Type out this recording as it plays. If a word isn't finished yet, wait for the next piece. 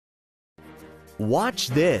Watch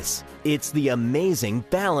this. It's the amazing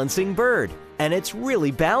balancing bird, and it's really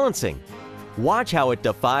balancing. Watch how it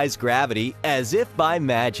defies gravity as if by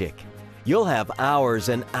magic. You'll have hours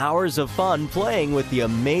and hours of fun playing with the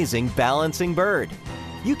amazing balancing bird.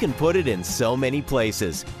 You can put it in so many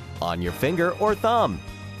places: on your finger or thumb,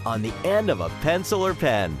 on the end of a pencil or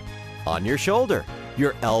pen, on your shoulder,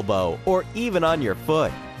 your elbow, or even on your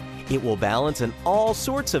foot. It will balance in all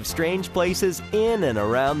sorts of strange places in and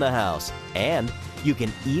around the house, and you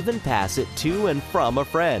can even pass it to and from a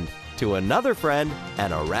friend, to another friend,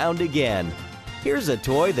 and around again. Here's a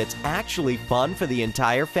toy that's actually fun for the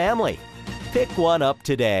entire family. Pick one up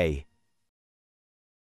today.